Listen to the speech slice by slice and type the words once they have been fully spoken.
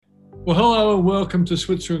Well, hello and welcome to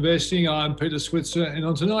Switzer Investing. I'm Peter Switzer, and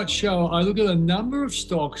on tonight's show, I look at a number of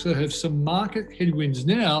stocks that have some market headwinds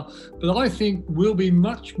now, but I think will be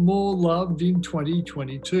much more loved in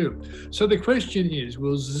 2022. So the question is,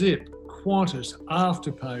 will Zip, Qantas,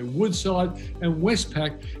 Afterpay, Woodside and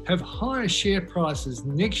Westpac have higher share prices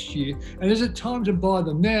next year? And is it time to buy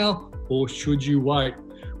them now, or should you wait?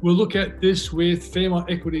 We'll look at this with Fairmont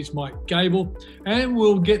Equities' Mike Gable, and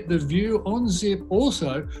we'll get the view on Zip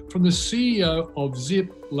also from the CEO of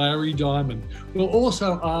Zip, Larry Diamond. We'll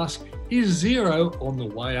also ask, is Xero on the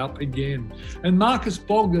way up again? And Marcus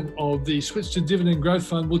Bogdan of the Switzer Dividend Growth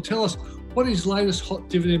Fund will tell us what his latest hot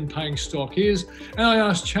dividend paying stock is. And I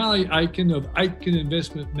asked Charlie Aiken of Aiken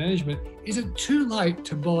Investment Management, is it too late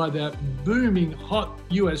to buy that booming hot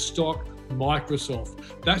US stock, Microsoft?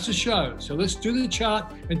 That's the show. So let's do the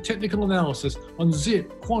chart and technical analysis on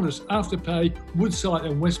Zip, Qantas, Afterpay, Woodside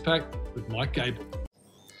and Westpac with Mike Gable.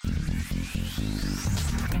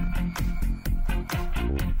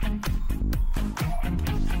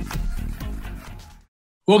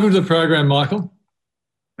 Welcome to the program, Michael.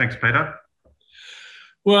 Thanks, Peter.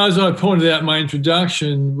 Well, as I pointed out in my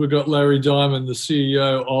introduction, we've got Larry Diamond, the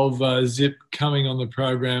CEO of Zip, coming on the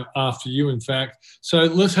program after you, in fact. So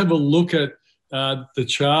let's have a look at the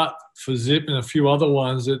chart for Zip and a few other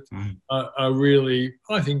ones that are really,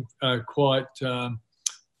 I think, quite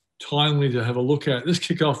timely to have a look at. Let's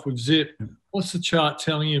kick off with Zip. What's the chart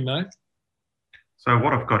telling you, mate? So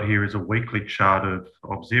what I've got here is a weekly chart of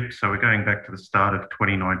Zip. So we're going back to the start of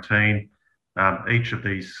 2019. Each of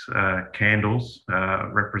these candles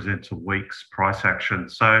represents a week's price action.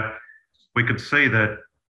 So we could see that,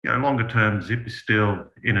 longer term, Zip is still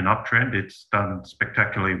in an uptrend. It's done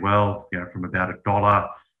spectacularly well, from about $1,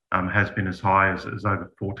 has been as high as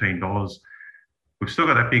over $14. We've still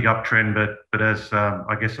got that big uptrend, but as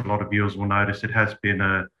I guess a lot of viewers will notice, it has been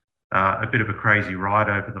a bit of a crazy ride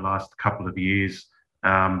over the last couple of years.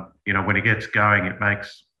 When it gets going, it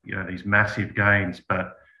makes these massive gains,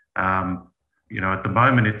 but at the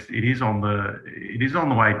moment it is on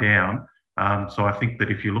the way down. So I think that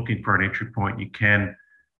if you're looking for an entry point, you can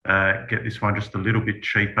get this one just a little bit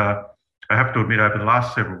cheaper. I have to admit, over the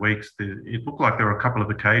last several weeks, it looked like there were a couple of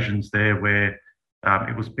occasions there where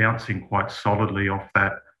it was bouncing quite solidly off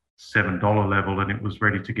that $7 level and it was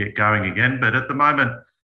ready to get going again. But at the moment,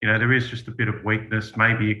 there is just a bit of weakness.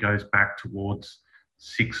 Maybe it goes back towards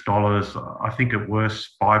 $6. I think at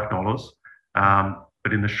worst $5.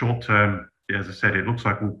 But in the short term, as I said, it looks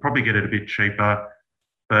like we'll probably get it a bit cheaper.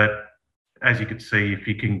 But as you can see, if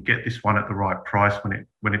you can get this one at the right price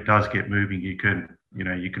when it does get moving, you can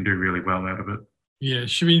do really well out of it. Yeah, it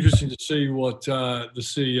should be interesting to see what the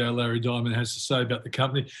CEO, Larry Diamond, has to say about the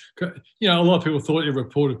company. A lot of people thought it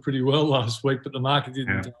reported pretty well last week, but the market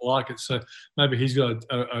didn't like it. So maybe he's got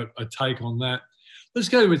a take on that. Let's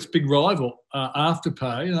go to its big rival,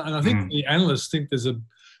 Afterpay. And I think the analysts think there's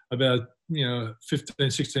about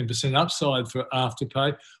 15-16% upside for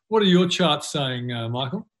Afterpay. What are your charts saying,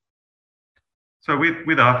 Michael? So with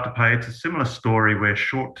Afterpay, it's a similar story where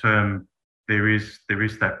short term there is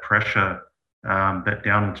that pressure, that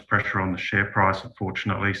downwards pressure on the share price,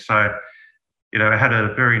 unfortunately. So it had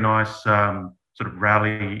a very nice sort of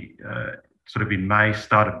rally sort of in May,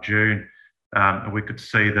 start of June, and we could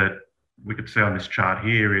see on this chart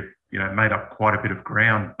here it made up quite a bit of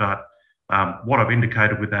ground. But what I've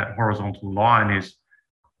indicated with that horizontal line is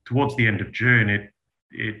towards the end of June,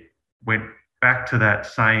 it went back to that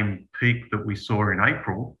same peak that we saw in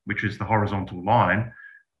April, which is the horizontal line.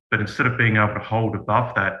 But instead of being able to hold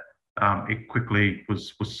above that, it quickly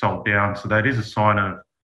was sold down. So that is a sign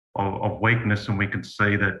of weakness, and we can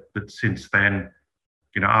see that since then,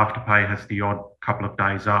 Afterpay has the odd couple of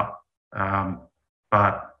days up,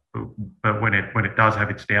 but when it does have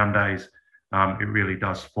its down days, it really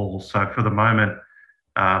does fall. So for the moment,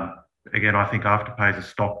 again, I think Afterpay is a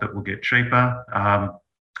stock that will get cheaper.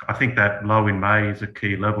 I think that low in May is a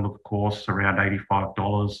key level, of course, around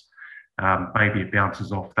 $85. Maybe it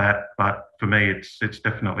bounces off that, but for me, it's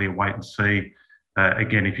definitely a wait and see.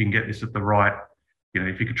 Again, if you can get this at the right,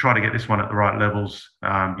 if you could try to get this one at the right levels,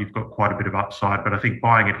 you've got quite a bit of upside. But I think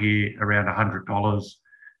buying it here around $100,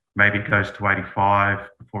 maybe it goes to $85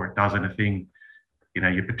 before it does anything,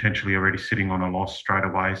 you're potentially already sitting on a loss straight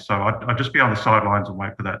away. So I'd just be on the sidelines and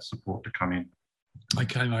wait for that support to come in.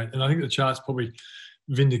 Okay, mate. And I think the charts probably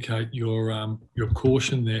vindicate your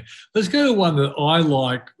caution there. Let's go to one that I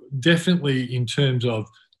like, definitely in terms of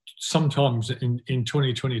sometimes in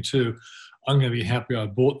 2022, I'm going to be happy I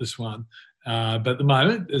bought this one. But at the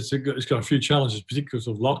moment, it's got a few challenges,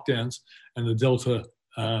 particularly of lockdowns and the Delta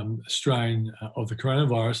strain of the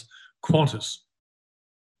coronavirus. Qantas.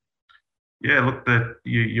 Yeah, look,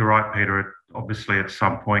 you're right, Peter. Obviously, at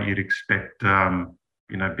some point, you'd expect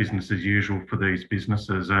business as usual for these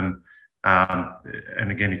businesses, um,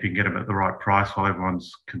 and again, if you can get them at the right price while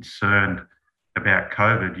everyone's concerned about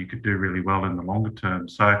COVID, you could do really well in the longer term.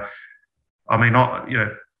 So, I mean,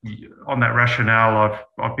 on that rationale,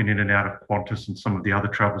 I've been in and out of Qantas and some of the other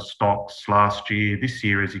travel stocks last year. This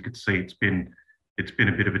year, as you could see, it's been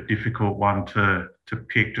a bit of a difficult one to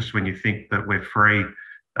pick. Just when you think that we're free,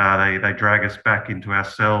 they drag us back into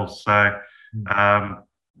ourselves. So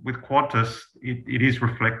with Qantas, it is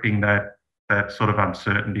reflecting that sort of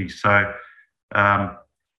uncertainty. So um,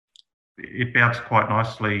 it bounced quite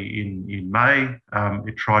nicely in May.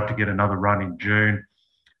 It tried to get another run in June,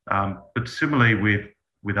 but similarly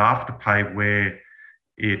with Afterpay, where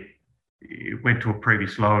it it went to a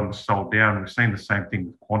previous low and was sold down. We've seen the same thing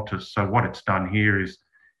with Qantas. So what it's done here is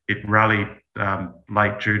it rallied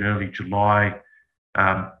late June, early July,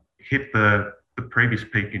 hit the previous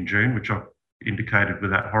peak in June, which I've indicated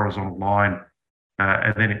with that horizontal line,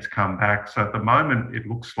 and then it's come back. So at the moment, it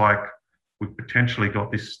looks like we've potentially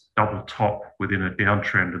got this double top within a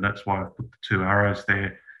downtrend, and that's why I've put the two arrows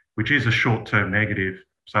there, which is a short-term negative.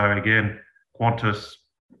 So again, Qantas,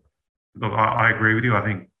 look, I agree with you. I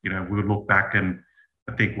think, we'll look back and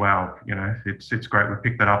I think, wow, it's great we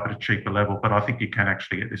picked that up at a cheaper level, but I think you can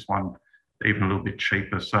actually get this one even a little bit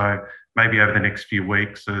cheaper. So maybe over the next few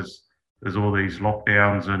weeks, as there's all these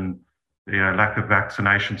lockdowns and lack of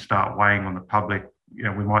vaccination start weighing on the public,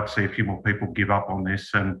 we might see a few more people give up on this,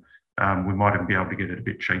 and we might even be able to get it a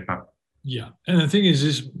bit cheaper. Yeah, and the thing is,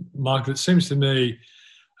 this market seems to me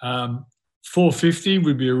 450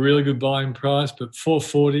 would be a really good buying price, but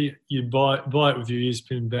 440 you buy it with your ears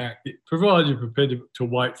pinned back, provided you're prepared to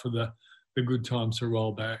wait for the good times to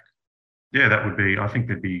roll back. Yeah, I think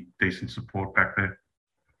there'd be decent support back there.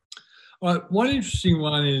 All right, one interesting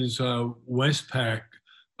one is Westpac.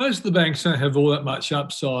 Most of the banks don't have all that much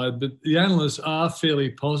upside, but the analysts are fairly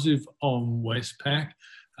positive on Westpac,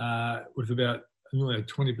 with about a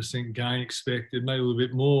 20% gain expected, maybe a little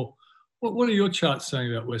bit more. What are your charts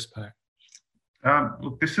saying about Westpac?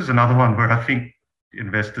 Look, this is another one where I think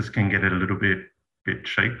investors can get it a little bit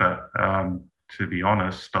cheaper. To be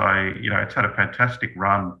honest, it's had a fantastic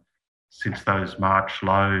run since those March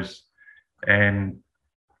lows, and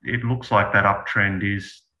it looks like that uptrend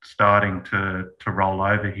is starting to roll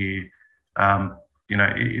over here.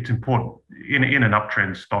 It's important in an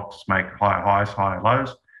uptrend, stocks make higher highs, higher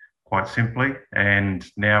lows, quite simply, and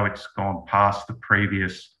now it's gone past the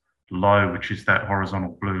previous low, which is that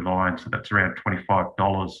horizontal blue line. So that's around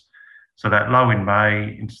 $25. So that low in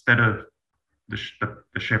May, instead of the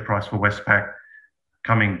share price for Westpac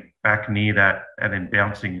coming back near that and then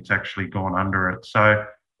bouncing, it's actually gone under it. So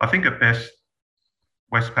I think at best,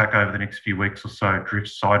 Westpac over the next few weeks or so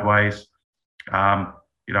drifts sideways.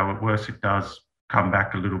 At worst, it does come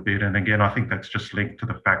back a little bit. And again, I think that's just linked to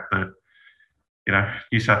the fact that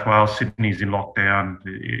New South Wales, Sydney's in lockdown.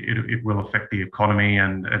 It will affect the economy,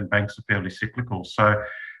 and banks are fairly cyclical. So,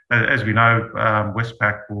 as we know,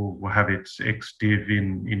 Westpac will have its ex-div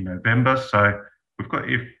in November. So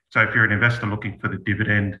if you're an investor looking for the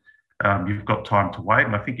dividend, you've got time to wait,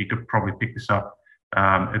 and I think you could probably pick this up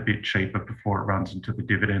a bit cheaper before it runs into the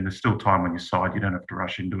dividend. There's still time on your side. You don't have to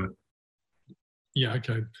rush into it. Yeah,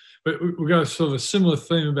 okay. But we've got sort of a similar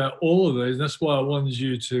theme about all of these. That's why I wanted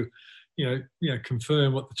you to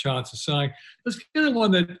confirm what the charts are saying. Let's get at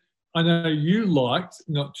one that I know you liked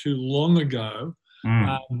not too long ago.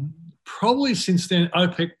 Probably since then,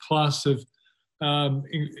 OPEC Plus have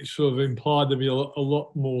sort of implied there'll be a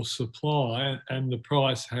lot more supply, and the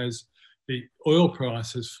oil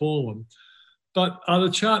price has fallen. But are the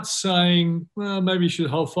charts saying, well, maybe you should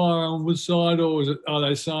hold fire on Woodside, or are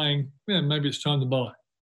they saying, maybe it's time to buy?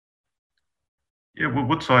 Yeah, well,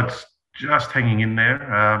 Woodside's just hanging in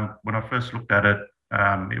there. When I first looked at it,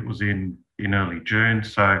 it was in early June.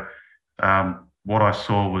 So what I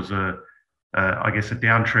saw was a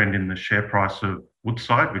downtrend in the share price of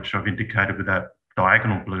Woodside, which I've indicated with that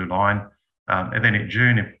diagonal blue line. And then in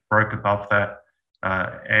June, it broke above that,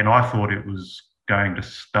 and I thought it was going to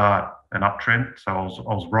start an uptrend. So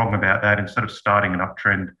I was wrong about that. Instead of starting an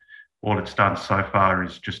uptrend, all it's done so far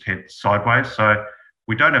is just head sideways. So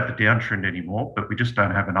we don't have the downtrend anymore, but we just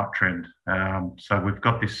don't have an uptrend. So we've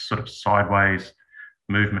got this sort of sideways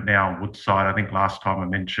movement now on Woodside. I think last time I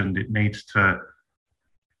mentioned it needs to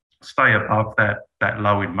stay above that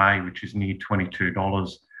low in May, which is near $22.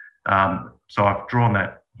 So I've drawn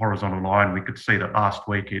that horizontal line. We could see that last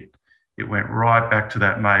week it went right back to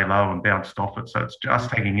that May low and bounced off it. So it's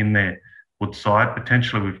just hanging in there, Woodside.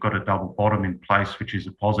 Potentially we've got a double bottom in place, which is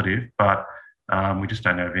a positive, but We just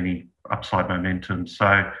don't have any upside momentum.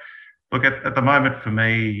 So, look, at the moment for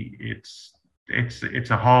me, it's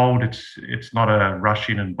a hold. It's not a rush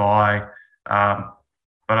in and buy,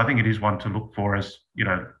 but I think it is one to look for, as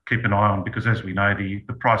keep an eye on, because as we know, the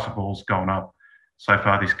price of oil's gone up so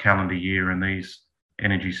far this calendar year, and these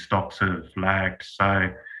energy stocks have lagged. So,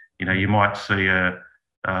 you might see a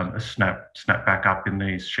snap back up in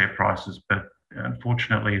these share prices, but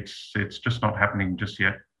unfortunately, it's just not happening just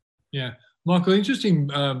yet. Yeah, Michael, interesting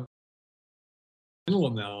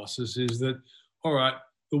analysis is that, all right,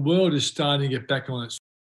 the world is starting to get back on its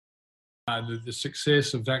the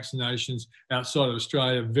success of vaccinations outside of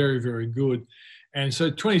Australia, very, very good. And so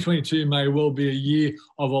 2022 may well be a year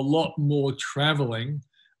of a lot more travelling.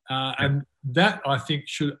 And that, I think,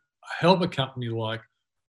 should help a company like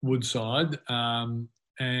Woodside.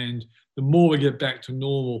 And the more we get back to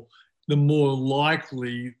normal, the more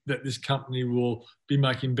likely that this company will be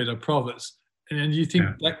making better profits. And do you think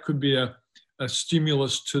that could be a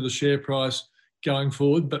stimulus to the share price going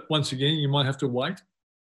forward? But once again, you might have to wait.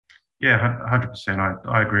 Yeah, 100%.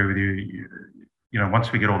 I agree with you.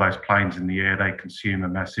 Once we get all those planes in the air, they consume a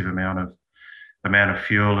massive amount of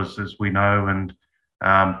fuel, as we know, and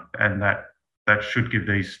that should give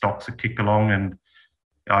these stocks a kick along. And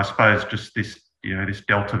I suppose just this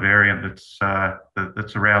Delta variant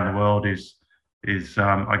that's around the world is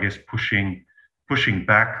I guess pushing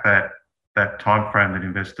back that time frame that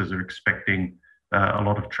investors are expecting a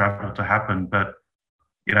lot of travel to happen. But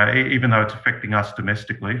even though it's affecting us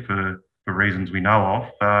domestically for reasons we know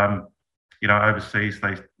of, overseas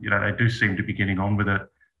they do seem to be getting on with it.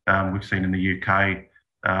 We've seen in the UK,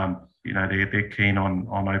 they're keen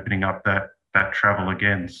on opening up that travel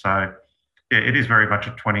again. So it is very much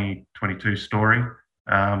a 2022 story.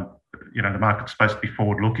 The market's supposed to be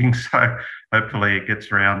forward-looking, so hopefully it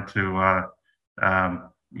gets around to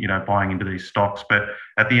buying into these stocks. But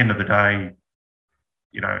at the end of the day,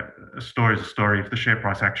 a story is a story. If the share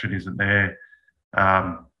price action isn't there,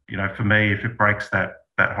 for me, if it breaks that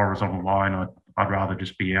horizontal line, I'd rather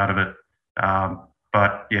just be out of it.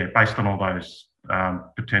 But yeah, based on all those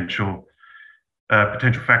potential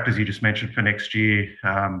factors you just mentioned for next year,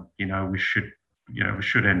 we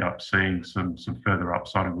should end up seeing some further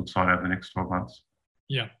upside in Woodside over the next 12 months.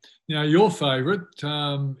 Yeah. Now, your favourite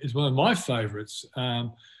is one of my favourites,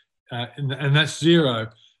 and that's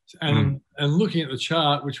Xero. And looking at the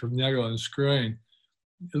chart, which we've now got on the screen,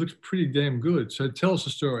 it looks pretty damn good. So tell us the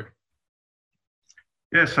story.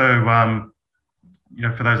 Yeah. So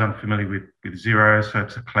for those unfamiliar with Xero, so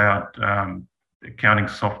it's a cloud accounting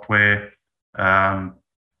software.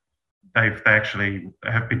 They actually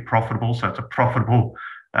have been profitable, so it's a profitable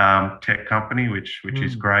tech company, which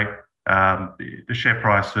is great. The share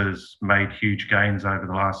price has made huge gains over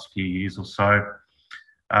the last few years or so,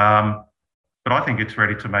 but I think it's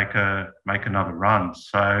ready to make another run.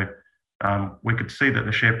 So we could see that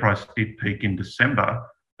the share price did peak in December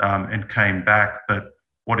and came back, but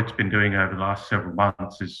what it's been doing over the last several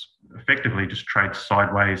months is effectively just trade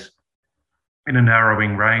sideways in a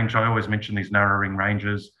narrowing range. I always mention these narrowing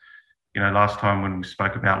ranges. Last time when we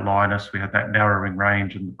spoke about Lynas, we had that narrowing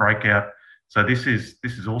range and the breakout. So this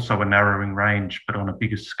is also a narrowing range, but on a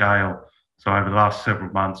bigger scale. So over the last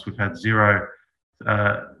several months, we've had Xero,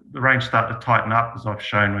 the range start to tighten up, as I've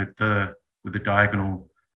shown with the diagonal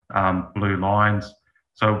blue lines.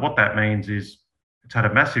 So what that means is it's had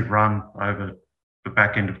a massive run over the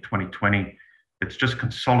back end of 2020. It's just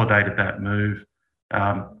consolidated that move.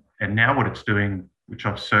 And now what it's doing, which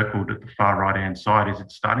I've circled at the far right-hand side, is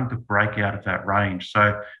it's starting to break out of that range.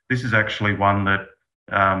 So this is actually one that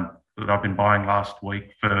I've been buying last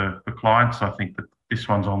week for clients. I think that this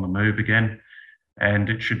one's on the move again, and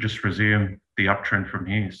it should just resume the uptrend from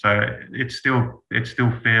here. So it's still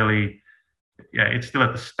fairly, it's still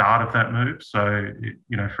at the start of that move. So,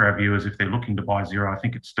 for our viewers, if they're looking to buy Xero, I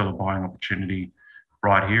think it's still a buying opportunity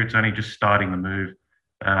right here. It's only just starting the move.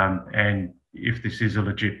 And if this is a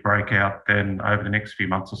legit breakout, then over the next few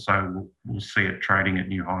months or so, we'll see it trading at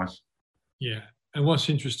new highs. Yeah. And what's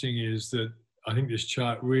interesting is that I think this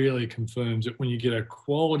chart really confirms that when you get a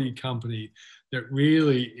quality company that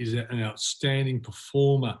really is an outstanding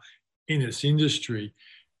performer in its industry,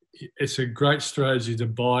 it's a great strategy to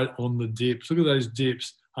buy it on the dips. Look at those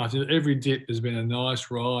dips. After every dip, there's been a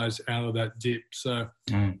nice rise out of that dip. So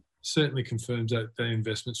certainly confirms that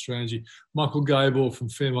investment strategy. Michael Gable from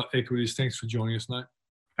Fairmont Equities, thanks for joining us, mate.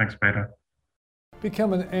 Thanks, Peter.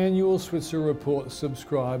 Become an annual Switzer Report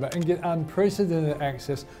subscriber and get unprecedented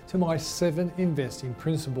access to my 7 investing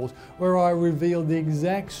principles, where I reveal the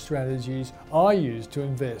exact strategies I use to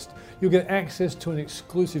invest. You'll get access to an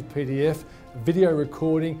exclusive PDF video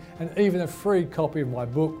recording, and even a free copy of my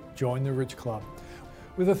book, Join the Rich Club.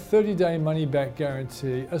 With a 30-day money-back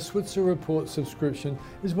guarantee, a Switzer Report subscription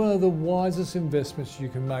is one of the wisest investments you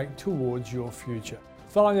can make towards your future.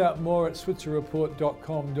 Find out more at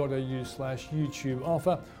switzerreport.com.au/YouTube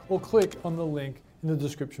offer or click on the link in the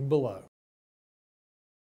description below.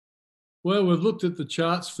 Well, we've looked at the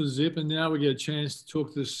charts for Zip, and now we get a chance to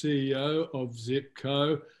talk to the CEO of Zip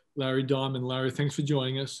Co, Larry Diamond. Larry, thanks for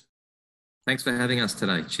joining us. Thanks for having us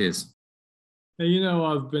today. Cheers. Now, you know,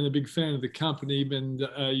 I've been a big fan of the company, and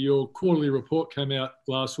your quarterly report came out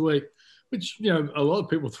last week, which, you know, a lot of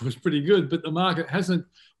people thought was pretty good, but the market hasn't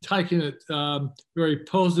taken it very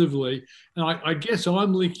positively. And I guess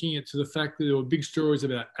I'm linking it to the fact that there were big stories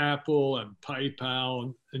about Apple and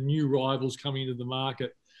PayPal and new rivals coming into the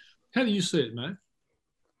market. How do you see it, mate?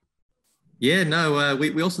 Yeah, no,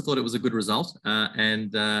 we also thought it was a good result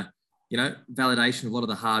and, you know, validation of a lot of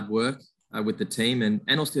the hard work with the team and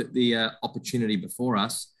also the opportunity before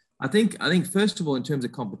us. I think first of all, in terms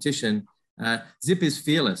of competition, Zip is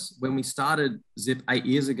fearless. When we started Zip 8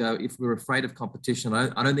 years ago, if we were afraid of competition,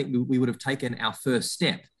 I don't think we would have taken our first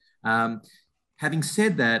step. Having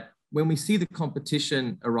said that, when we see the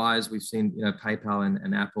competition arise, we've seen, you know, PayPal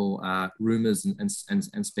and Apple rumors and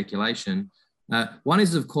speculation. One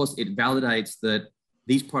is, of course, it validates that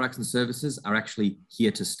these products and services are actually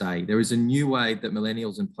here to stay. There is a new way that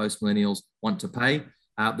millennials and post-millennials want to pay.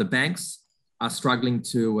 The banks are struggling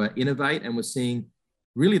to innovate, and we're seeing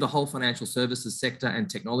really the whole financial services sector and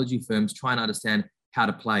technology firms try and understand how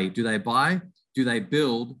to play. Do they buy? Do they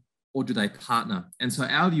build? Or do they partner? And so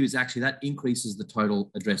our view is actually that increases the total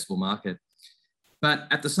addressable market. But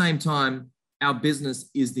at the same time, our business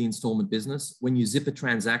is the installment business. When you zip a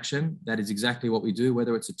transaction, that is exactly what we do,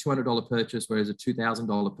 whether it's a $200 purchase, whether it's a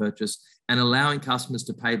 $2,000 purchase, and allowing customers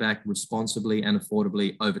to pay back responsibly and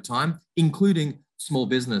affordably over time, including small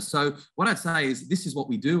business. So what I'd say is this is what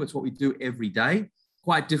we do. It's what we do every day,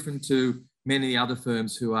 quite different to many of the other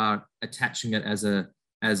firms who are attaching it as a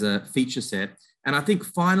feature set. And I think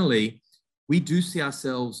finally, we do see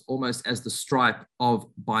ourselves almost as the Stripe of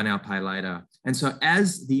buy now, pay later. And so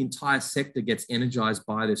as the entire sector gets energized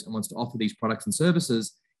by this and wants to offer these products and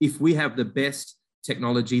services, if we have the best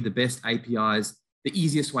technology, the best APIs, the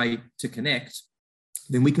easiest way to connect,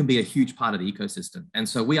 then we can be a huge part of the ecosystem. And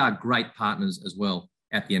so we are great partners as well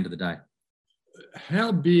at the end of the day.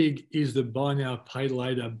 How big is the buy now, pay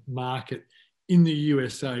later market in the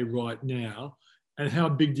USA right now? And how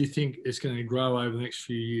big do you think it's going to grow over the next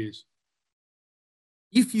few years?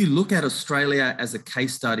 If you look at Australia as a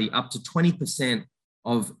case study, up to 20%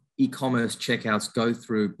 of e-commerce checkouts go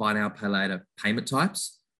through buy now, pay later payment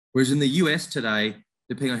types. Whereas in the US today,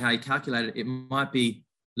 depending on how you calculate it, it might be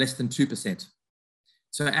less than 2%.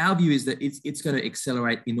 So our view is that it's going to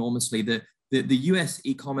accelerate enormously. The US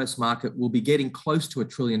e-commerce market will be getting close to $1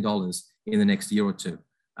 trillion in the next year or two.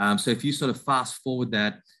 So if you sort of fast forward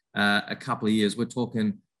that a couple of years, we're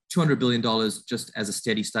talking $200 billion just as a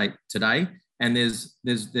steady state today. And there's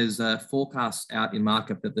forecasts out in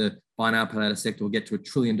market that the buy now, pay later sector will get to $1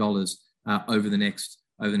 trillion over the next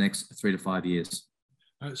 3 to 5 years.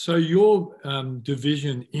 So your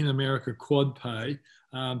division in America, QuadPay,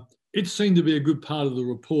 it seemed to be a good part of the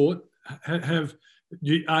report. I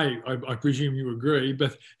presume you agree,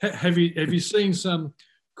 but have you seen some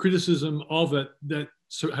criticism of it that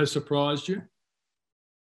has surprised you?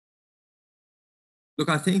 Look,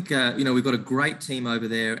 I think, you know, we've got a great team over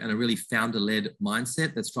there and a really founder-led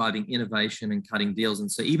mindset that's driving innovation and cutting deals.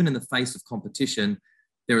 And so even in the face of competition,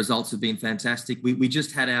 their results have been fantastic. We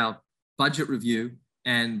just had our budget review,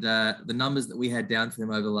 and the numbers that we had down for them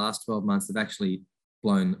over the last 12 months have actually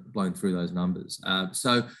blown through those numbers.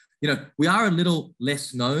 So, you know, we are a little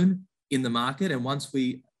less known in the market. And once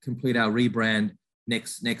we complete our rebrand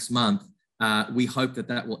next month, we hope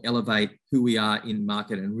that will elevate who we are in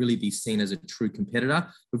market and really be seen as a true competitor.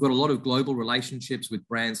 We've got a lot of global relationships with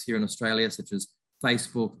brands here in Australia, such as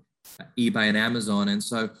Facebook, eBay, and Amazon. And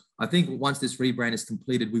so I think once this rebrand is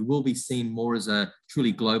completed, we will be seen more as a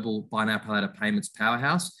truly global buy now, pay later payments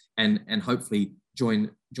powerhouse and hopefully join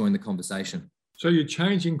the conversation. So you're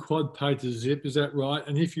changing QuadPay to Zip, is that right?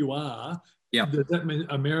 And if you are, yeah, does that mean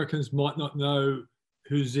Americans might not know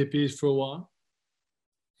who Zip is for a while?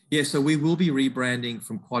 Yeah, so we will be rebranding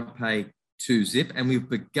from QuadPay to Zip, and we've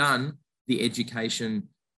begun the education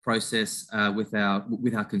process with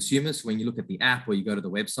our consumers. When you look at the app or you go to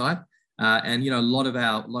the website, and you know, a lot of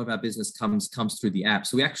our business comes through the app.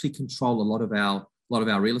 So we actually control a lot of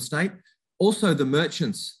our real estate. Also, the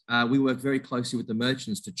merchants, we work very closely with the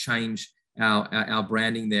merchants to change our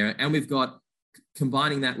branding there, and we've got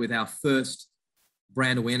combining that with our first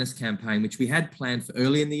brand awareness campaign, which we had planned for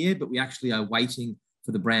early in the year, but we actually are waiting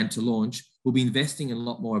for the brand to launch. We'll be investing in a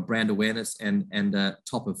lot more brand awareness and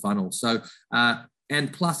top of funnel. So,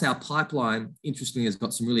 and plus our pipeline, interestingly, has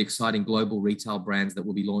got some really exciting global retail brands that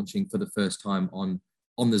will be launching for the first time on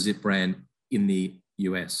the Zip brand in the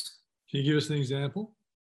US. Can you give us an example?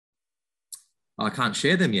 I can't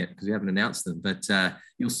share them yet because we haven't announced them, but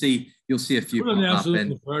you'll see a few. Put announce it in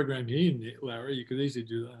the program here, Larry. You could easily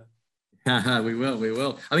do that. We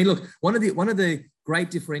will. I mean, look, one of the great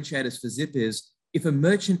differentiators for Zip is if a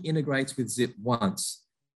merchant integrates with Zip once,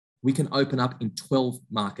 we can open up in 12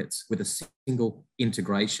 markets with a single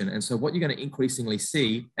integration. And so what you're going to increasingly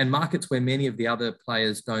see, and markets where many of the other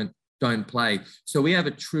players don't play. So we have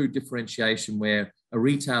a true differentiation where a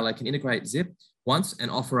retailer can integrate Zip once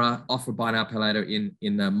and offer buy now, pay later in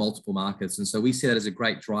multiple markets. And so we see that as a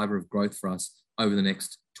great driver of growth for us over the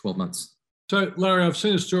next 12 months. So Larry, I've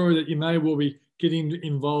seen a story that you may well be getting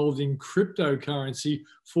involved in cryptocurrency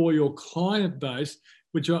for your client base,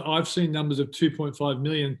 which I've seen numbers of 2.5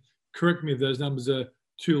 million. Correct me if those numbers are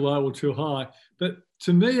too low or too high. But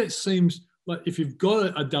to me, it seems like if you've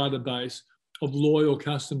got a database of loyal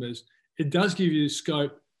customers, it does give you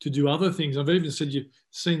scope to do other things. I've even said you've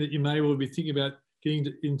seen that you may well be thinking about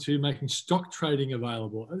getting into making stock trading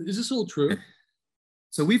available. Is this all true?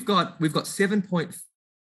 So we've got 7.4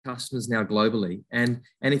 customers now globally. And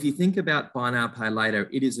if you think about buy now, pay later,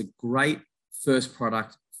 it is a great first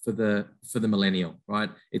product for the millennial, right?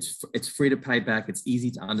 It's free to pay back. It's easy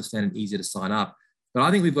to understand and easy to sign up. But I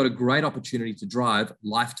think we've got a great opportunity to drive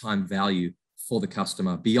lifetime value for the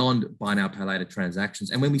customer beyond buy now, pay later transactions.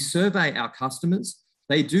 And when we survey our customers,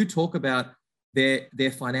 they do talk about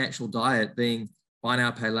their financial diet being buy now,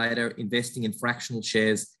 pay later, investing in fractional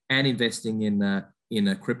shares, and investing in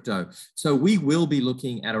a crypto. So we will be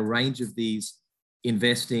looking at a range of these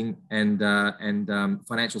investing and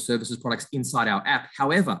financial services products inside our app.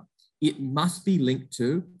 However, it must be linked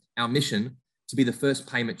to our mission to be the first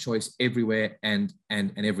payment choice everywhere and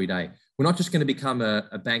every day. We're not just going to become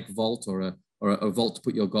a bank vault or a vault to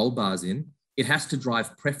put your gold bars in. It has to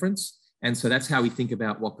drive preference. And so that's how we think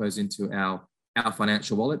about what goes into our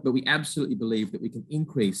financial wallet. But we absolutely believe that we can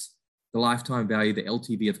increase the lifetime value, the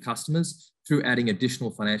LTV of customers through adding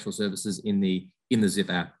additional financial services in the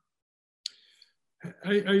Zip app.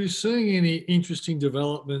 Are you seeing any interesting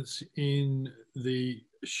developments in the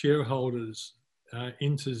shareholders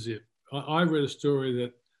into Zip? I read a story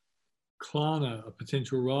that Klarna, a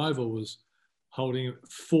potential rival, was holding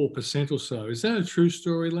 4% or so. Is that a true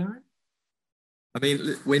story, Larry? I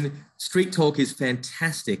mean, when Street Talk is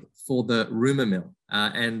fantastic for the rumor mill,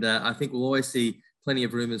 and I think we'll always see plenty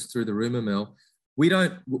of rumors through the rumor mill. We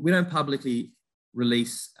don't publicly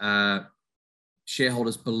release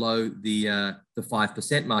shareholders below the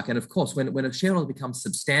 5% mark. And of course, when a shareholder becomes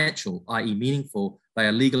substantial, i.e. meaningful, they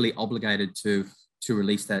are legally obligated to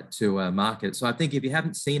release that to market. So I think if you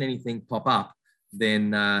haven't seen anything pop up,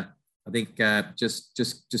 then I think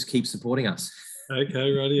just keep supporting us.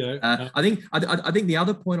 Okay, radio. I think the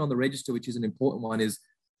other point on the register, which is an important one, is,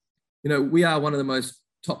 we are one of the most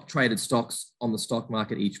top traded stocks on the stock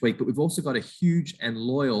market each week, but we've also got a huge and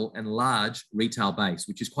loyal and large retail base,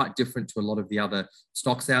 which is quite different to a lot of the other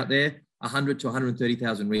stocks out there. 100 to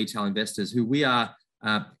 130,000 retail investors who we are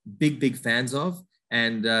big fans of,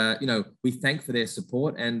 and we thank for their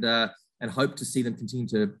support and hope to see them continue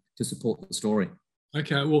to support the story.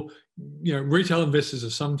 Okay, well, retail investors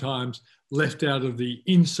are sometimes left out of the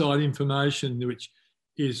inside information, which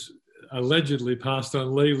is allegedly passed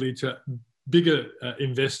on legally to bigger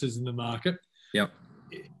investors in the market. Yep.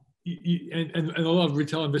 And a lot of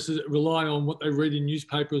retail investors rely on what they read in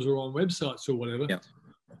newspapers or on websites or whatever.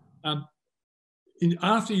 Yep.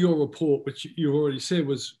 After your report, which you already said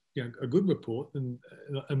was a good report, and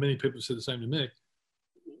many people said the same to me,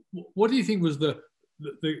 what do you think was the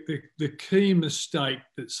key mistake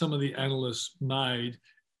that some of the analysts made,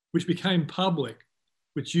 which became public,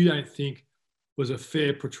 which you don't think was a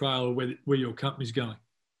fair portrayal of where your company's going?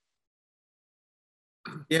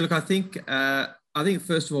 Yeah, look, I think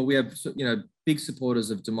first of all, we have big supporters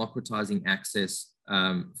of democratizing access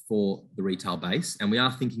for the retail base, and we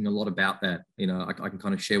are thinking a lot about that. I can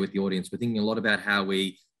kind of share with the audience. We're thinking a lot about how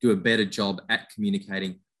we do a better job at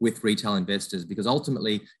communicating with retail investors, because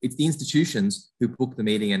ultimately it's the institutions who book the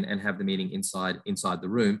meeting and have the meeting inside the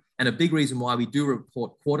room. And a big reason why we do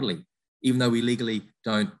report quarterly, even though we legally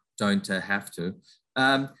don't have to.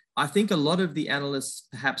 I think a lot of the analysts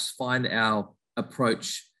perhaps find our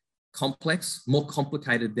approach complex, more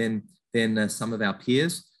complicated than some of our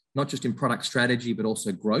peers, not just in product strategy, but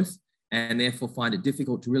also growth, and therefore find it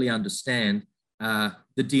difficult to really understand the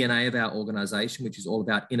DNA of our organization, which is all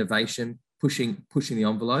about innovation, pushing the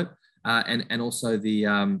envelope, and also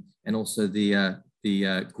the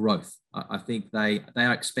growth. I think they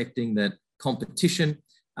are expecting that competition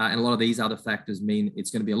and a lot of these other factors mean it's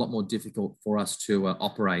going to be a lot more difficult for us to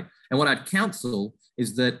operate. And what I'd counsel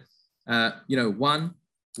is that, one,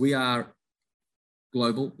 we are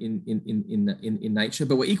global in nature,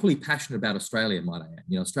 but we're equally passionate about Australia, might I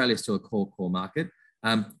add. Australia is still a core market.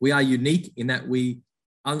 We are unique in that we,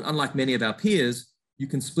 unlike many of our peers, you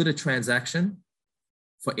can split a transaction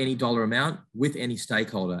for any dollar amount with any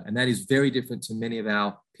stakeholder. And that is very different to many of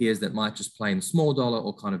our peers that might just play in small dollar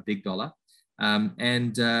or kind of big dollar.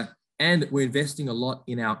 And we're investing a lot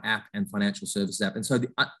in our app and financial services app. And so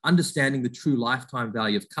understanding the true lifetime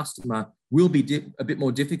value of customer will be a bit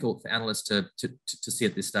more difficult for analysts to see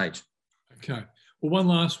at this stage. Okay. Well, one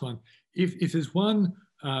last one. If there's one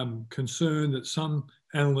concern that some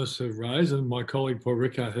analysts have raised, and my colleague Paul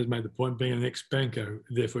Rickard has made the point, being an ex-banker,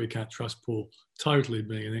 therefore you can't trust Paul totally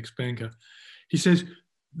being an ex-banker. He says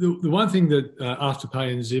the one thing that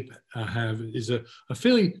Afterpay and Zip have is a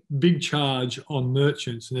fairly big charge on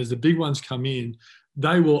merchants, and as the big ones come in,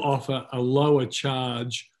 they will offer a lower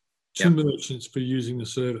charge to merchants for using the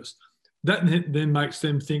service. That then makes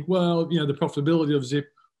them think, well, the profitability of Zip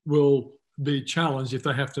will be challenged if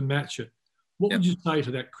they have to match it. What would you say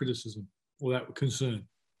to that criticism or that concern?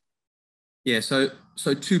 Yeah, so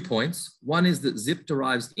 2 points. One is that Zip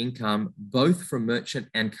derives income both from merchant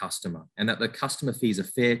and customer, and that the customer fees are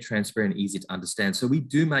fair, transparent, easy to understand. So we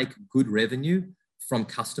do make good revenue from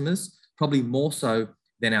customers, probably more so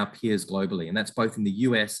than our peers globally, and that's both in the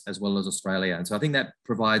US as well as Australia. And so I think that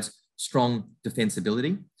provides strong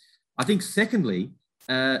defensibility. I think secondly,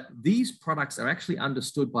 these products are actually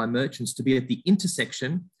understood by merchants to be at the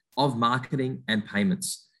intersection of marketing and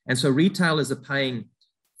payments. And so retailers are paying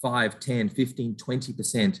 5, 10, 15,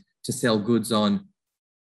 20% to sell goods on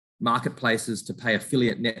marketplaces, to pay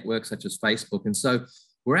affiliate networks such as Facebook. And so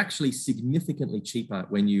we're actually significantly cheaper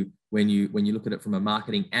when you look at it from a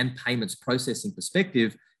marketing and payments processing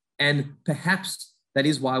perspective. And perhaps that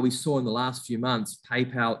is why we saw in the last few months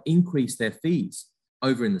PayPal increase their fees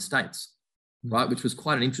over in the States, right? Which was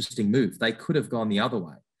quite an interesting move. They could have gone the other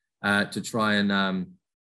way to try and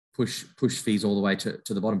push fees all the way to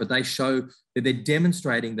the bottom, but they show that they're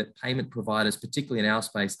demonstrating that payment providers, particularly in our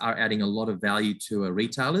space, are adding a lot of value to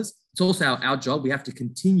retailers. It's also our job. We have to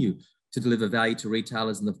continue to deliver value to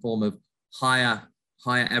retailers in the form of higher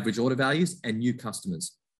average order values and new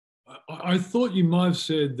customers. I thought you might have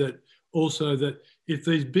said that also, that if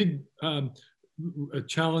these big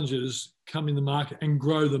challenges come in the market and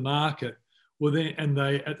grow the market, well, then, and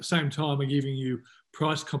they at the same time are giving you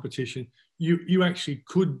price competition, you actually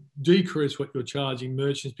could decrease what you're charging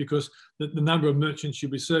merchants, because the number of merchants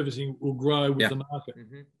you'll be servicing will grow with the market. I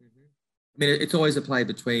mean, it's always a play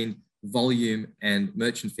between volume and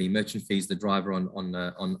merchant fee. Merchant fee is the driver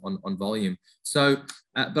on volume. So,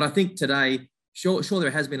 but I think today, sure, there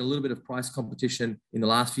has been a little bit of price competition in the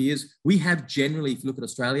last few years. We have generally, if you look at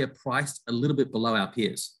Australia, priced a little bit below our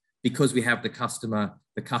peers because we have the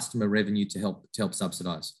customer revenue to help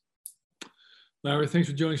subsidise. Larry, thanks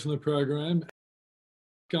for joining us on the program.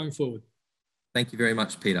 Going forward. Thank you very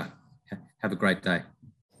much, Peter. Have a great day.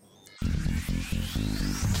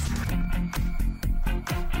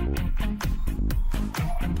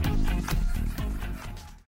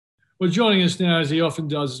 Well, joining us now, as he often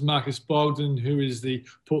does, is Marcus Bogdan, who is the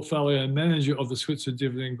portfolio manager of the Switzer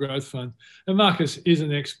Dividend Growth Fund. And Marcus is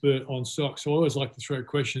an expert on stocks, so I always like to throw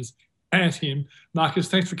questions at him. Marcus,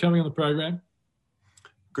 thanks for coming on the program.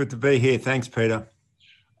 Good to be here. Thanks, Peter.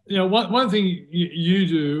 One thing you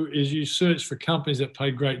do is you search for companies that pay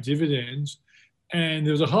great dividends, and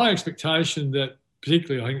there was a high expectation that,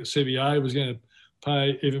 particularly, I think the CBA was going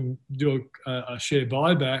to do a share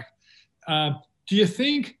buyback. Do you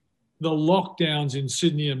think the lockdowns in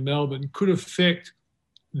Sydney and Melbourne could affect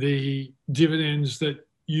the dividends that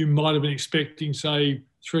you might have been expecting, say,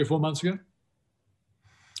 3 or 4 months ago?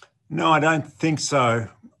 No, I don't think so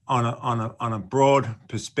on a broad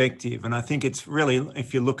perspective. And I think it's really,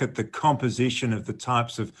 if you look at the composition of the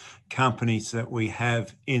types of companies that we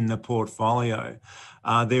have in the portfolio,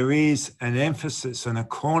 there is an emphasis and a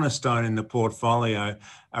cornerstone in the portfolio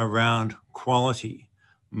around quality.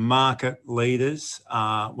 Market leaders,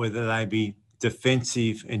 whether they be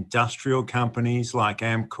defensive industrial companies like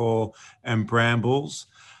Amcor and Brambles,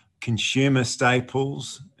 consumer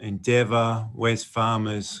staples, Endeavour,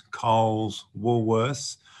 Wesfarmers, Coles,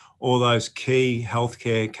 Woolworths, all those key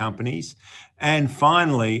healthcare companies. And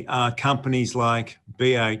finally, companies like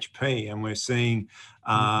BHP, and we're seeing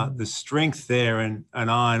the strength there in an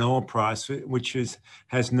iron ore price, which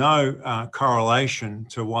has no correlation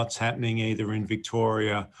to what's happening either in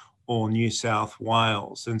Victoria or New South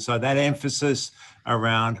Wales. And so that emphasis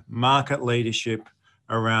around market leadership,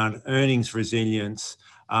 around earnings resilience,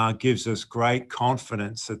 gives us great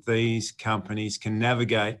confidence that these companies can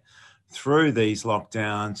navigate through these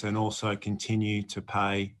lockdowns and also continue to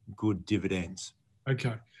pay good dividends.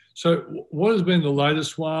 Okay. So what has been the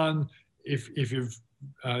latest one, if you've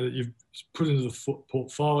put into the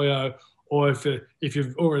portfolio, or if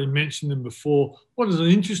you've already mentioned them before, what is an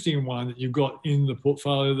interesting one that you've got in the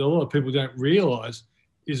portfolio that a lot of people don't realise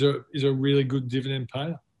is a really good dividend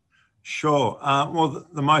payer? Sure. Well,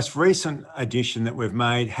 the most recent addition that we've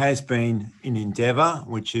made has been in Endeavour,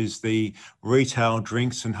 which is the retail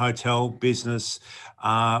drinks and hotel business,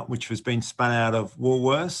 which has been spun out of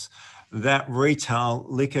Woolworths. That retail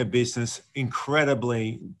liquor business,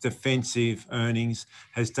 incredibly defensive earnings,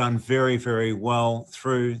 has done very, very well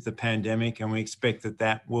through the pandemic, and we expect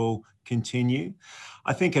that will continue.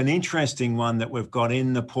 I think an interesting one that we've got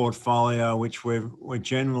in the portfolio, which we're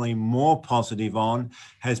generally more positive on,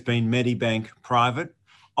 has been Medibank Private.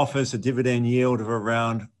 Offers a dividend yield of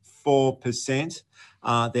around 4%.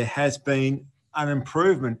 There has been an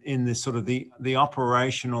improvement in the sort of the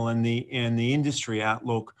operational and the industry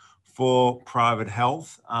outlook for private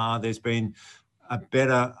health. There's been a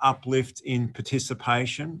better uplift in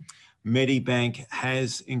participation. Medibank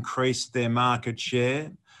has increased their market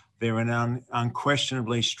share. They're in an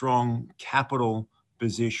unquestionably strong capital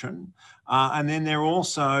position. And then they're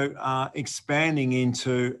also expanding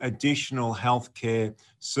into additional healthcare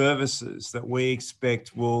services that we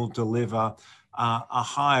expect will deliver a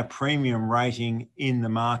higher premium rating in the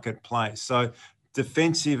marketplace. So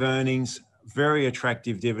defensive earnings, very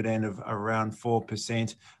attractive dividend of around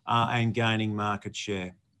 4%, and gaining market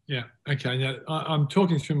share. Yeah, okay. Now, I'm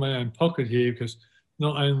talking through my own pocket here because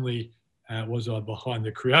not only was I behind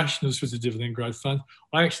the creation of Switzer Dividend Growth Fund,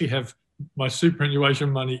 I actually have my superannuation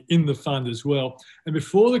money in the fund as well. And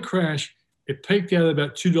before the crash, it peaked out at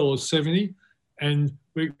about $2.70, and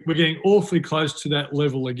we're getting awfully close to that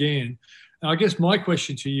level again. And I guess my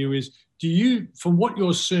question to you is, do you, from what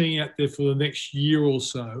you're seeing out there for the next year or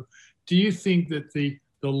so, do you think that the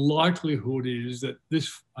likelihood is that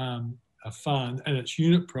this fund and its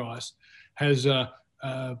unit price has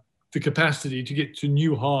the capacity to get to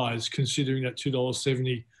new highs, considering that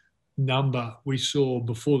 $2.70 number we saw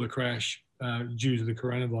before the crash due to the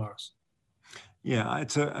coronavirus? Yeah,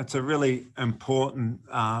 it's a really important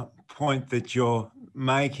point that you're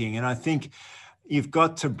making, and I think you've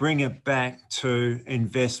got to bring it back to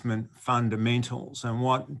investment fundamentals and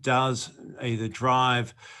what does either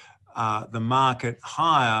drive the market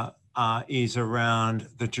higher is around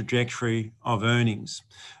the trajectory of earnings.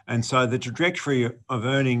 And so the trajectory of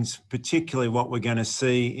earnings, particularly what we're going to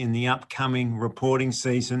see in the upcoming reporting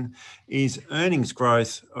season, is earnings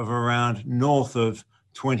growth of around north of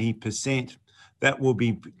 20%. That will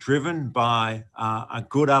be driven by a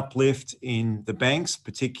good uplift in the banks,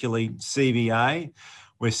 particularly CBA.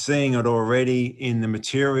 We're seeing it already in the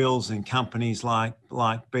materials in companies like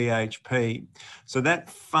BHP. So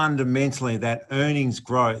that fundamentally, that earnings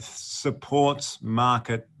growth supports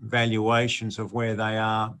market valuations of where they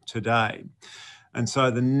are today. And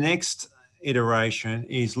so the next iteration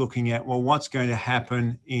is looking at, well, what's going to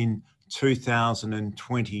happen in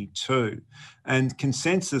 2022? And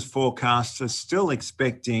consensus forecasts are still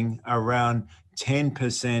expecting around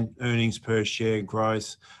 10% earnings per share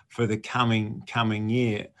growth for the coming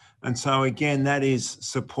year. And so again, that is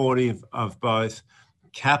supportive of both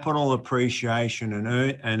capital appreciation and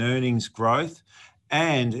earnings growth,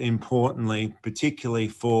 and importantly, particularly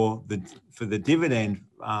for the dividend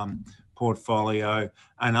portfolio,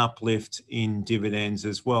 an uplift in dividends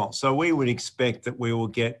as well. So we would expect that we will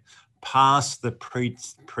get past the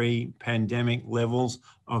pre-pandemic levels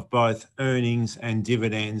of both earnings and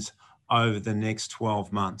dividends over the next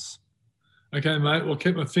 12 months. Okay, mate. Well,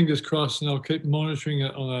 keep my fingers crossed, and I'll keep monitoring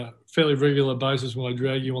it on a fairly regular basis when I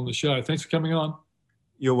drag you on the show. Thanks for coming on.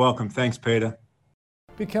 You're welcome. Thanks, Peter.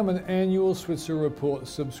 Become an annual Switzer Report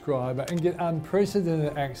subscriber and get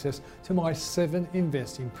unprecedented access to my 7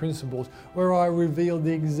 investing principles, where I reveal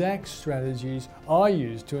the exact strategies I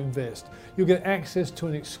use to invest. You'll get access to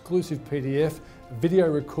an exclusive PDF, video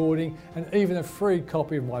recording, and even a free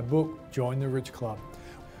copy of my book, Join the Rich Club.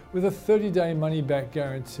 With a 30-day money-back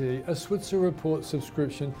guarantee, a Switzer Report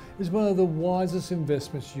subscription is one of the wisest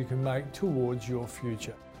investments you can make towards your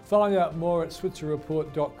future. Find out more at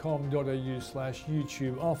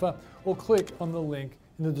switzerreport.com.au/YouTube offer or click on the link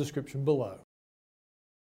in the description below.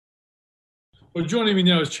 Well, joining me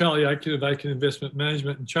now is Charlie Aitken of Aitken Investment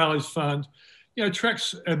Management, and Charlie's fund,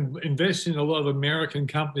 tracks and invests in a lot of American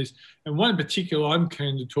companies. And one in particular I'm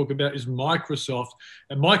keen to talk about is Microsoft.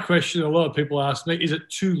 And my question, a lot of people ask me, is it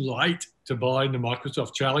too late to buy into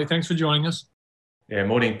Microsoft? Charlie, thanks for joining us. Yeah,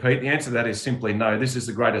 morning, Pete. The answer to that is simply no. This is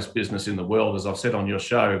the greatest business in the world, as I've said on your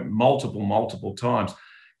show multiple times.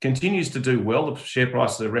 Continues to do well. The share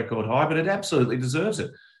price is a record high, but it absolutely deserves it.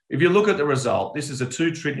 If you look at the result, this is a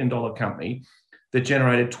 $2 trillion company that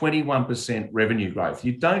generated 21% revenue growth.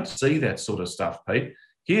 You don't see that sort of stuff, Pete.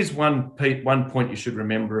 Here's one point you should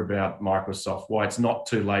remember about Microsoft, why it's not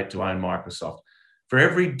too late to own Microsoft. For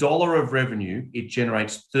every dollar of revenue, it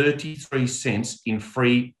generates 33 cents in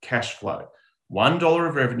free cash flow. $1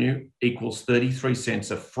 of revenue equals 33 cents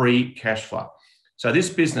of free cash flow. So this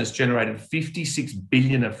business generated $56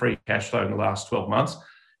 billion of free cash flow in the last 12 months.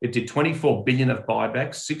 It did $24 billion of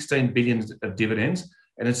buybacks, $16 billion of dividends,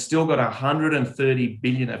 and it's still got $130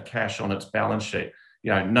 billion of cash on its balance sheet.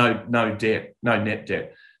 No debt, no net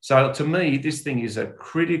debt. So to me, this thing is a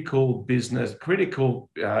critical business,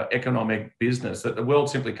 economic business that the world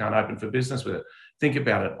simply can't open for business with it. Think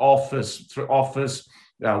about it: Office,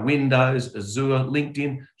 Windows, Azure,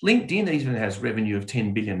 LinkedIn. LinkedIn even has revenue of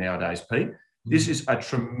 10 billion nowadays, Pete. This is a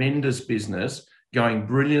tremendous business going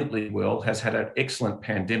brilliantly well, has had an excellent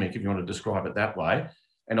pandemic, if you want to describe it that way.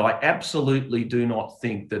 And I absolutely do not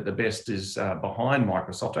think that the best is behind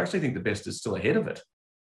Microsoft. I actually think the best is still ahead of it.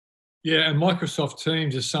 Yeah, and Microsoft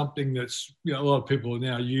Teams is something that's a lot of people are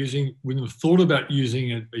now using. We never thought about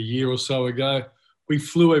using it a year or so ago. We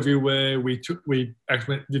flew everywhere. We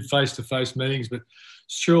actually did face-to-face meetings, but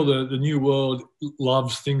sure, the new world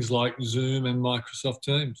loves things like Zoom and Microsoft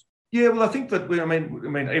Teams. Yeah, well, I think that, I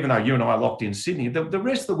mean, even though you and I are locked in Sydney, the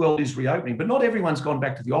rest of the world is reopening, but not everyone's gone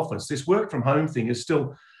back to the office. This work from home thing is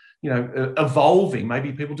still, evolving.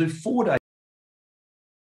 Maybe people do 4 days.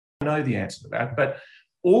 I know the answer to that, but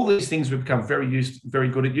all these things we've become very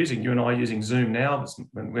good at using. You and I are using Zoom now,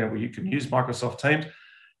 where you can use Microsoft Teams.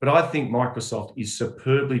 But I think Microsoft is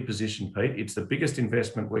superbly positioned, Pete. It's the biggest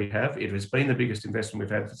investment we have. It has been the biggest investment we've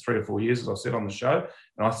had for 3 or 4 years, as I've said on the show.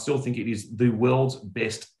 And I still think it is the world's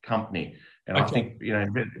best company. And okay. I think,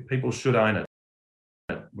 people should own it.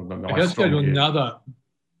 Let's go to another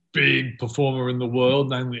big performer in the world,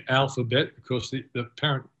 namely Alphabet, because the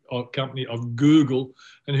parent company of Google,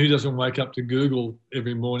 and who doesn't wake up to Google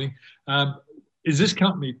every morning? Is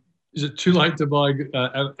it too late to buy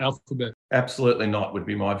Alphabet? Absolutely not, would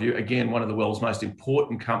be my view. Again, one of the world's most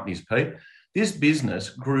important companies, Pete. This business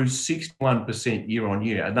grew 61% year on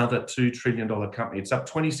year, another $2 trillion company. It's up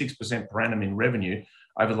 26% per annum in revenue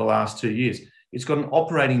over the last 2 years. It's got an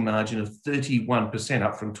operating margin of 31%,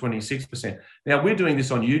 up from 26%. Now, we're doing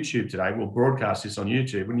this on YouTube today. We'll broadcast this on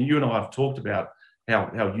YouTube. When you and I have talked about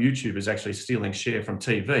how YouTube is actually stealing share from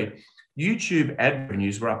TV, YouTube ad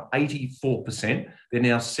revenues were up 84%. They're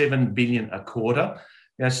now $7 billion a quarter.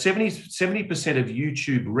 Now, 70% of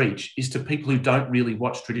YouTube reach is to people who don't really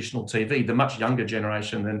watch traditional TV, the much younger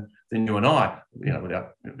generation than you and I,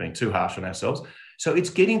 without being too harsh on ourselves. So it's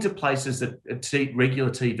getting to places that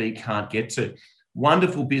regular TV can't get to.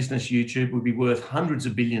 Wonderful business, YouTube would be worth hundreds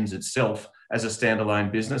of billions itself as a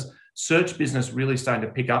standalone business. Search business really starting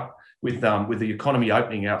to pick up with the economy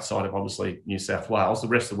opening outside of, obviously, New South Wales. The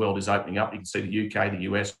rest of the world is opening up. You can see the UK, the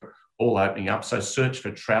US, all opening up. So search for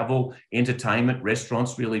travel, entertainment,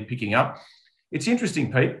 restaurants really picking up. It's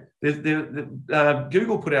interesting, Pete.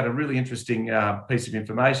 Google put out a really interesting piece of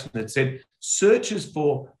information that said searches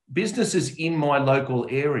for businesses in my local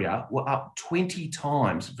area were up 20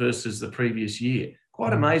 times versus the previous year.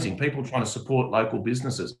 Quite amazing. People trying to support local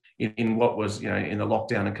businesses in what was, in the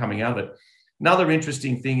lockdown and coming out of it. Another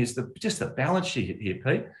interesting thing is just the balance sheet here,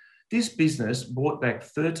 Pete. This business bought back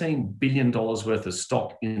 $13 billion worth of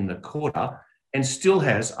stock in the quarter and still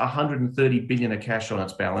has $130 billion of cash on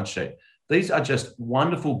its balance sheet. These are just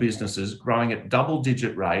wonderful businesses growing at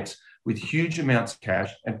double-digit rates with huge amounts of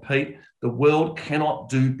cash. And Pete, the world cannot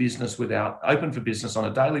do business open for business on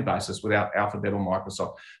a daily basis without Alphabet or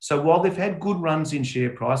Microsoft. So while they've had good runs in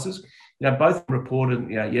share prices, both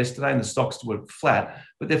reported yesterday and the stocks were flat,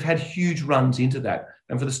 but they've had huge runs into that.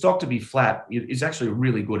 And for the stock to be flat is actually a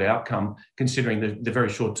really good outcome considering the very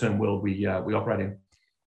short-term world we operate in.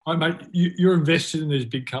 Hi, mate. You're invested in these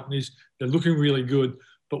big companies. They're looking really good.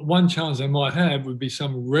 But one challenge they might have would be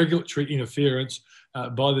some regulatory interference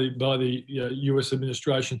by the US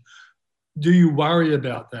administration. Do you worry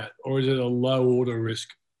about that, or is it a low-order risk?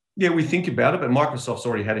 Yeah, we think about it, but Microsoft's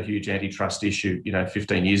already had a huge antitrust issue,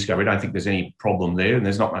 15 years ago. We don't think there's any problem there, and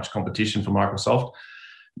there's not much competition for Microsoft.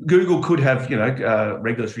 Google could have,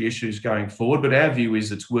 regulatory issues going forward, but our view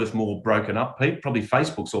is it's worth more broken up, Pete. Probably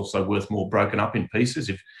Facebook's also worth more broken up in pieces.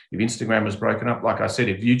 If Instagram was broken up, like I said,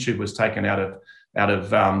 if YouTube was taken out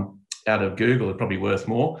of Google, it's probably worth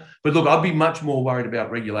more. But look, I'd be much more worried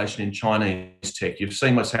about regulation in Chinese tech. You've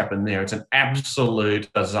seen what's happened there. It's an absolute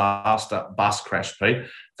disaster, bus crash, Pete.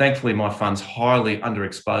 Thankfully, my fund's highly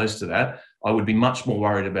underexposed to that. I would be much more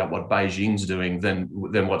worried about what Beijing's doing than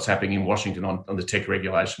what's happening in Washington on the tech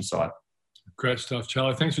regulation side. Great stuff,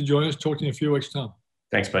 Charlie. Thanks for joining us. Talk to you in a few weeks' time.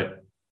 Thanks, Pete.